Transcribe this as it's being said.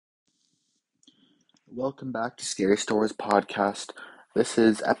Welcome back to Scary Stories Podcast. This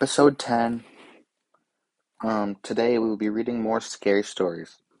is episode 10. Today we will be reading more scary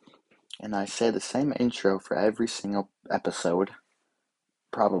stories. And I say the same intro for every single episode,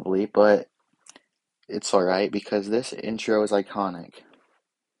 probably, but it's alright because this intro is iconic.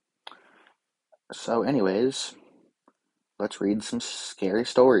 So, anyways, let's read some scary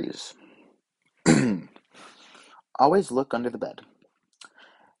stories. Always look under the bed.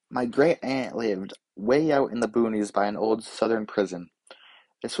 My great aunt lived way out in the boonies by an old southern prison.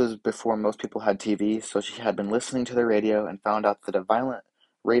 This was before most people had TV, so she had been listening to the radio and found out that a violent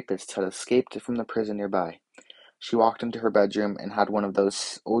rapist had escaped from the prison nearby. She walked into her bedroom and had one of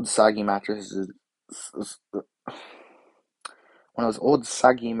those old saggy mattresses.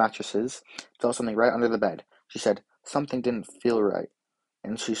 Felt something right under the bed. She said something didn't feel right,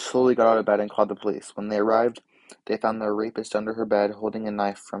 and she slowly got out of bed and called the police. When they arrived, they found the rapist under her bed holding a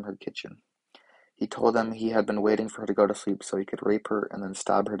knife from her kitchen. He told them he had been waiting for her to go to sleep so he could rape her and then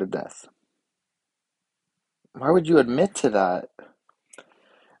stab her to death. Why would you admit to that?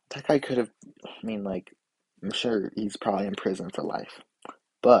 That guy could have, I'm sure he's probably in prison for life.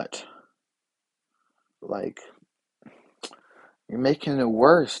 But, like, you're making it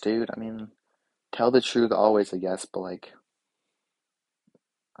worse, dude. Tell the truth always, I guess, but,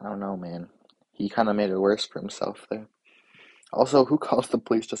 I don't know, man. He kind of made it worse for himself there. Also, who calls the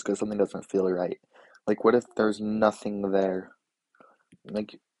police just because something doesn't feel right? Like, what if there's nothing there?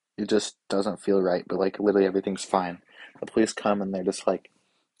 Like, it just doesn't feel right, but, literally everything's fine. The police come and they're just like,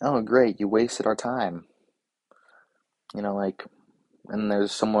 oh, great, you wasted our time. And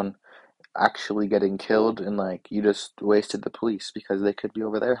there's someone actually getting killed, and you just wasted the police because they could be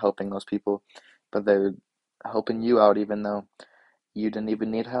over there helping those people, but they're helping you out even though you didn't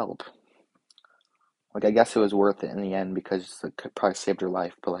even need help. I guess it was worth it in the end because it could probably saved your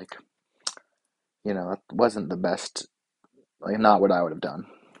life, but it wasn't the best, not what I would have done.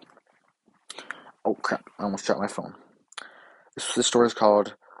 Oh crap, I almost dropped my phone. This story is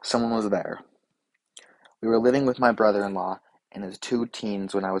called Someone Was There. We were living with my brother-in-law and his two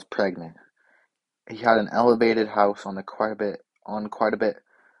teens when I was pregnant. He had an elevated house on quite a bit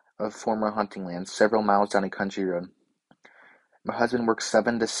of former hunting land, several miles down a country road. My husband works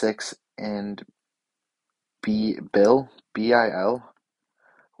 7 to 6, and Bill, B-I-L,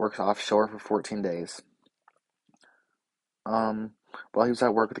 works offshore for 14 days. While he was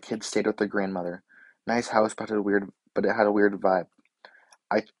at work, the kids stayed with their grandmother. Nice house, but it had a weird vibe.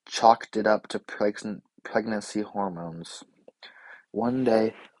 I chalked it up to pregnancy hormones. One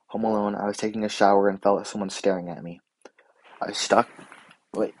day, home alone, I was taking a shower and felt someone staring at me.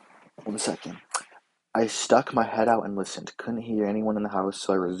 Wait, 1 second. I stuck my head out and listened. Couldn't hear anyone in the house,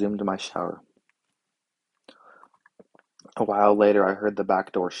 so I resumed my shower. A while later, I heard the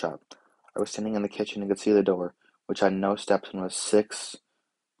back door shut. I was standing in the kitchen and could see the door, which had no steps and was 6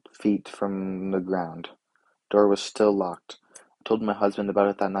 feet from the ground. Door was still locked. I told my husband about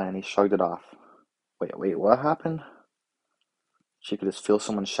it that night and he shrugged it off. Wait, what happened? She could just feel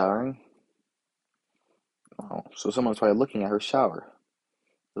someone showering? Oh, so someone was probably looking at her shower.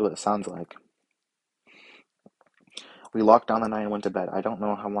 That's what it sounds like. We locked down the night and went to bed. I don't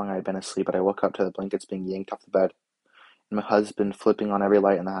know how long I had been asleep, but I woke up to the blankets being yanked off the bed and my husband flipping on every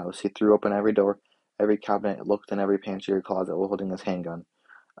light in the house. He threw open every door, every cabinet, looked in every pantry or closet while holding his handgun.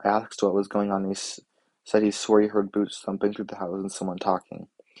 I asked what was going on. He said he swore he heard boots thumping through the house and someone talking.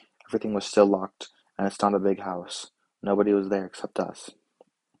 Everything was still locked, and it's not a big house. Nobody was there except us.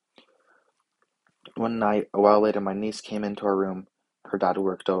 One night, a while later, my niece came into our room. Her dad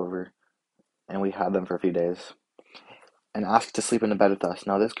worked over, and we had them for a few days, and asked to sleep in the bed with us.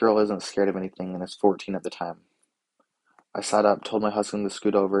 Now, this girl isn't scared of anything and is 14 at the time. I sat up, told my husband to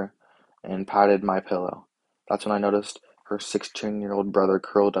scoot over, and patted my pillow. That's when I noticed her 16-year-old brother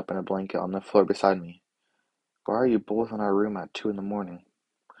curled up in a blanket on the floor beside me. Why are you both in our room at 2 in the morning?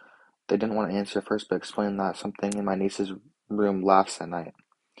 They didn't want to answer at first, but explained that something in my niece's room laughs at night.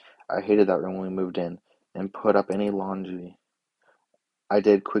 I hated that room when we moved in, and put up any laundry I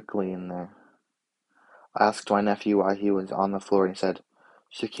did quickly in there. I asked my nephew why he was on the floor, and he said,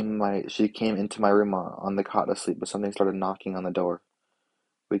 she came into my room on the cot to sleep, but something started knocking on the door.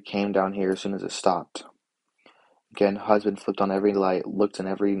 We came down here as soon as it stopped. Again, husband flipped on every light, looked in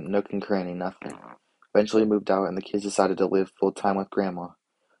every nook and cranny, nothing. Eventually moved out, and the kids decided to live full time with grandma.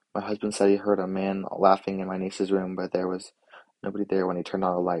 My husband said he heard a man laughing in my niece's room, but there was nobody there when he turned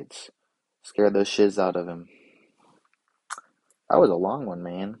on the lights. Scared the shiz out of him. That was a long one,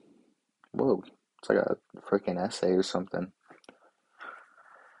 man. Whoa, it's like a freaking essay or something.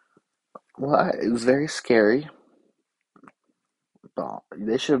 Well, it was very scary, but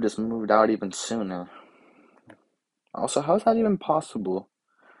they should have just moved out even sooner. Also, how is that even possible?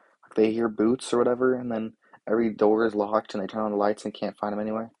 Like they hear boots or whatever, and then every door is locked, and they turn on the lights and can't find them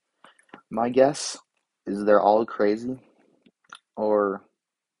anywhere. My guess is they're all crazy, or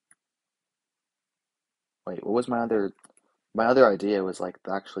wait, what was my other? My other idea was like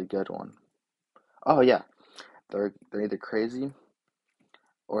the actually good one. Oh yeah, they're either crazy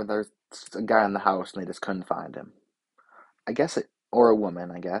or there's a guy in the house and they just couldn't find him. I guess it, or a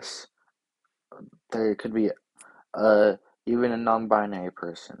woman. I guess there could be uh even a non-binary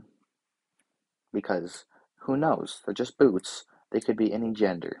person because who knows? They're just boots. They could be any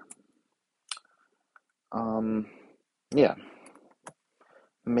gender. Um, yeah,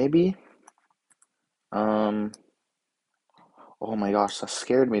 maybe. Um, oh my gosh, that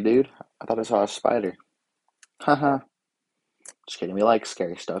scared me, dude. I thought I saw a spider. Haha. Just kidding. We like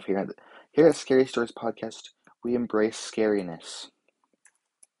scary stuff here. Here at Scary Stories Podcast, we embrace scariness.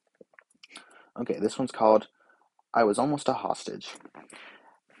 Okay, this one's called I Was Almost a Hostage.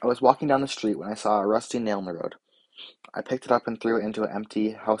 I was walking down the street when I saw a rusty nail in the road. I picked it up and threw it into an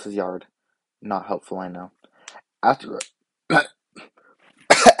empty house's yard. Not helpful, I know. After,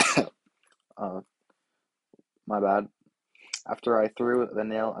 uh, my bad. After I threw the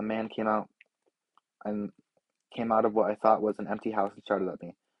nail, a man and came out of what I thought was an empty house and shouted at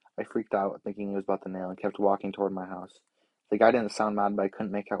me. I freaked out, thinking he was about the nail, and kept walking toward my house. The guy didn't sound mad, but I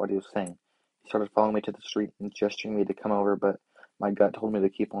couldn't make out what he was saying. He started following me to the street and gesturing me to come over, but my gut told me to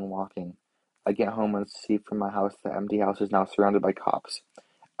keep on walking. I get home and see from my house the empty house is now surrounded by cops.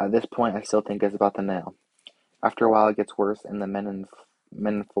 At this point, I still think it's about the nail. After a while, it gets worse, and the men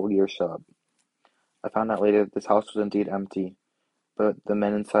in full gear show up. I found out later that this house was indeed empty, but the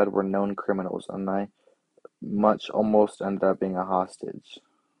men inside were known criminals, and I much almost ended up being a hostage.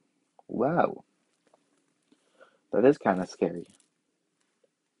 Wow, that is kind of scary.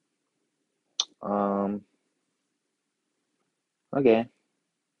 Um, okay,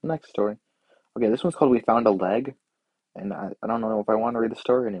 next story. Okay, this one's called We Found a Leg, and I don't know if I want to read the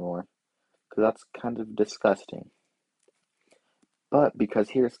story anymore, because that's kind of disgusting. But because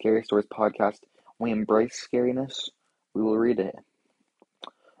here at Scary Stories Podcast, we embrace scariness, we will read it.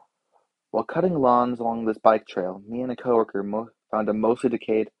 While cutting lawns along this bike trail, me and a coworker found a mostly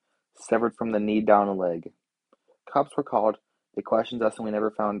decayed, severed from the knee down leg. Cops were called. They questioned us, and we never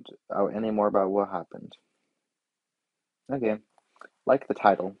found out any more about what happened. Okay, like the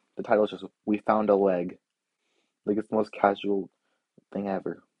title. The title is just "We Found a Leg." Like it's the most casual thing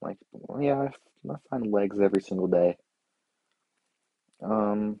ever. Like, well, yeah, I find legs every single day.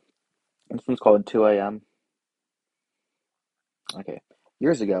 Um, this one's called 2 a.m. Okay,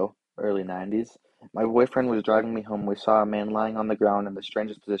 years ago, early 90s, my boyfriend was driving me home. We saw a man lying on the ground in the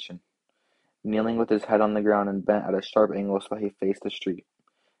strangest position, kneeling with his head on the ground and bent at a sharp angle so he faced the street.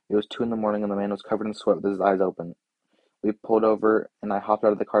 It was 2 in the morning and the man was covered in sweat with his eyes open. We pulled over and I hopped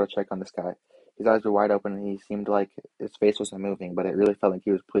out of the car to check on this guy. His eyes were wide open and he seemed like his face wasn't moving, but it really felt like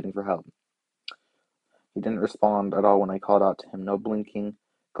he was pleading for help. He didn't respond at all when I called out to him. No blinking,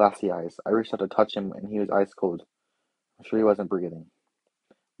 glassy eyes. I reached out to touch him and he was ice cold. I'm sure he wasn't breathing.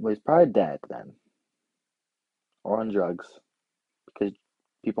 Well, he's probably dead then. Or on drugs. Because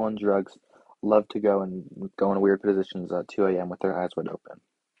people on drugs love to go in weird positions at 2 a.m. with their eyes wide open.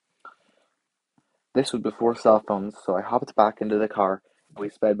 This was before cell phones, so I hopped back into the car and we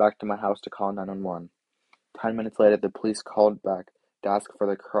sped back to my house to call 911. 10 minutes later, the police called back to ask for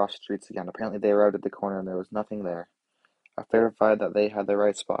the cross streets again. Apparently, they arrived at the corner and there was nothing there. I verified that they had the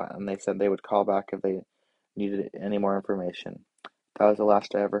right spot, and they said they would call back if they needed any more information. That was the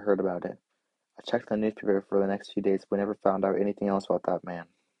last I ever heard about it. I checked the newspaper for the next few days, but never found out anything else about that man.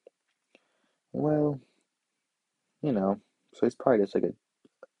 Well, so he's probably just like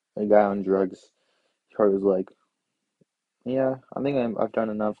a guy on drugs. He probably was like, yeah, I think I've done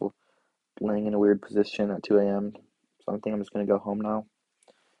enough of laying in a weird position at 2 a.m., so I think I'm just gonna go home now.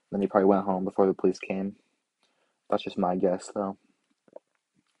 Then he probably went home before the police came. That's just my guess, though.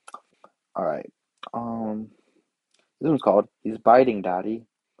 All right. Um, this one's called "He's Biting Daddy."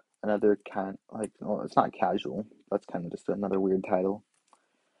 Another kind, like, well, it's not casual. That's kind of just another weird title.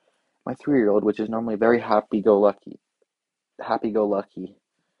 My 3-year-old, which is normally very happy-go-lucky,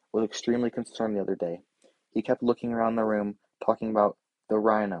 was extremely concerned the other day. He kept looking around the room, talking about the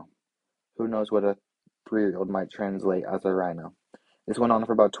rhino. Who knows what a 3-year-old might translate as a rhino? This went on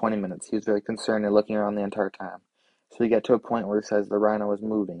for about 20 minutes. He was very concerned and looking around the entire time. So we get to a point where he says the rhino is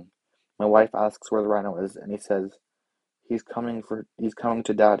moving. My wife asks where the rhino is, and he says, he's coming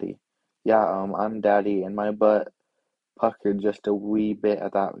to daddy. Yeah, I'm daddy, and my butt puckered just a wee bit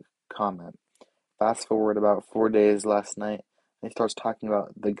at that comment. Fast forward about 4 days last night, and he starts talking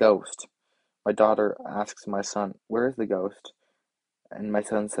about the ghost. My daughter asks my son, "Where is the ghost?" And my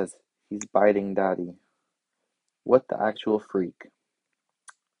son says, "He's biting daddy." What the actual freak?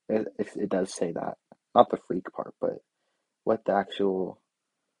 It does say that. Not the freak part, but what the actual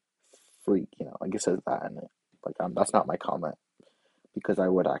freak, like it says that in it. Like, that's not my comment because I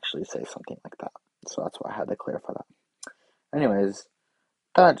would actually say something like that. So that's why I had to clarify that. Anyways,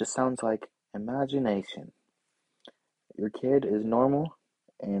 that just sounds like imagination. Your kid is normal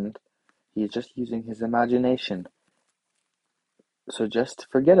and he's just using his imagination. So just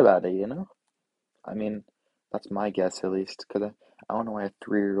forget about it. I mean, that's my guess at least, because I don't know why a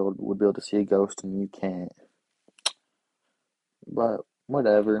 3-year-old would be able to see a ghost and you can't. But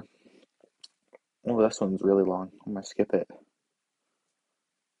whatever. Oh, this one's really long. I'm gonna skip it.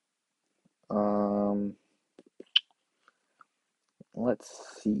 Um,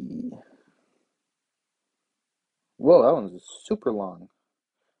 let's see. Whoa, that one's super long.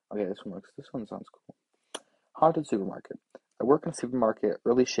 Okay, this one sounds cool. Haunted supermarket. I work in a supermarket,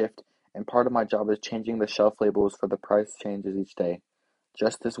 early shift, and part of my job is changing the shelf labels for the price changes each day.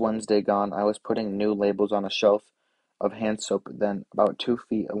 Just this Wednesday gone, I was putting new labels on a shelf of hand soap, then about 2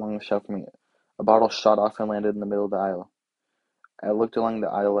 feet along the shelf from me, a bottle shot off and landed in the middle of the aisle. I looked along the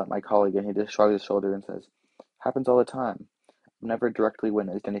aisle at my colleague and he just shrugged his shoulder and says, "Happens all the time. I've never directly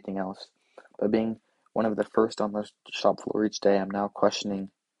witnessed anything else. But being one of the first on the shop floor each day, I'm now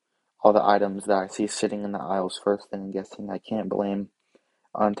questioning all the items that I see sitting in the aisles first thing and guessing I can't blame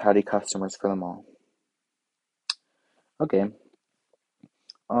untidy customers for them all." Okay.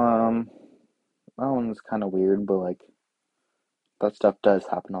 Um, that one's kind of weird, but like that stuff does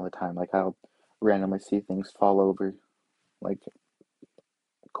happen all the time. Like I'll randomly see things fall over, like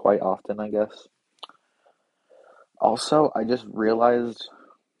quite often, I guess. Also, I just realized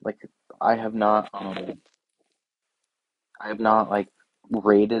like I have not I have not like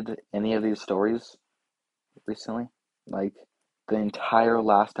rated any of these stories recently. Like the entire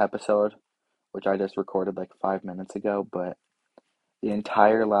last episode, which I just recorded like 5 minutes ago, but the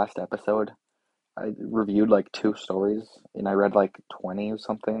entire last episode I reviewed like two stories and I read like 20 or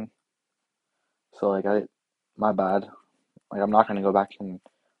something. So like my bad. Like I'm not gonna go back and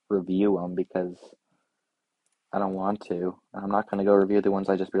review them because I don't want to. And I'm not gonna go review the ones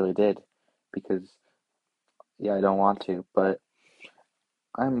I just really did because yeah, I don't want to. But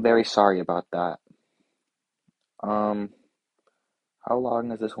I'm very sorry about that. Um, how long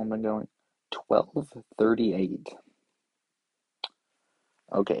has this one been going? 12:38.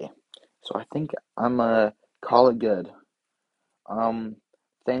 Okay, so I think I'm gonna call it good. Um,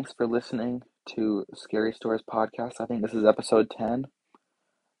 thanks for listening to Scary Stories podcast. I think this is episode 10,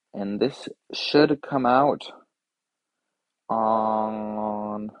 and this should come out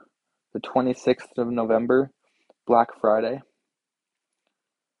on the 26th of November, Black Friday.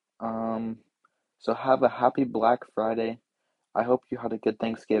 Um, so have a happy Black Friday. I hope you had a good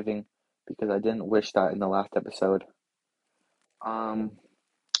Thanksgiving because I didn't wish that in the last episode. Um,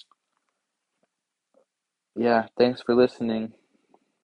 yeah, thanks for listening.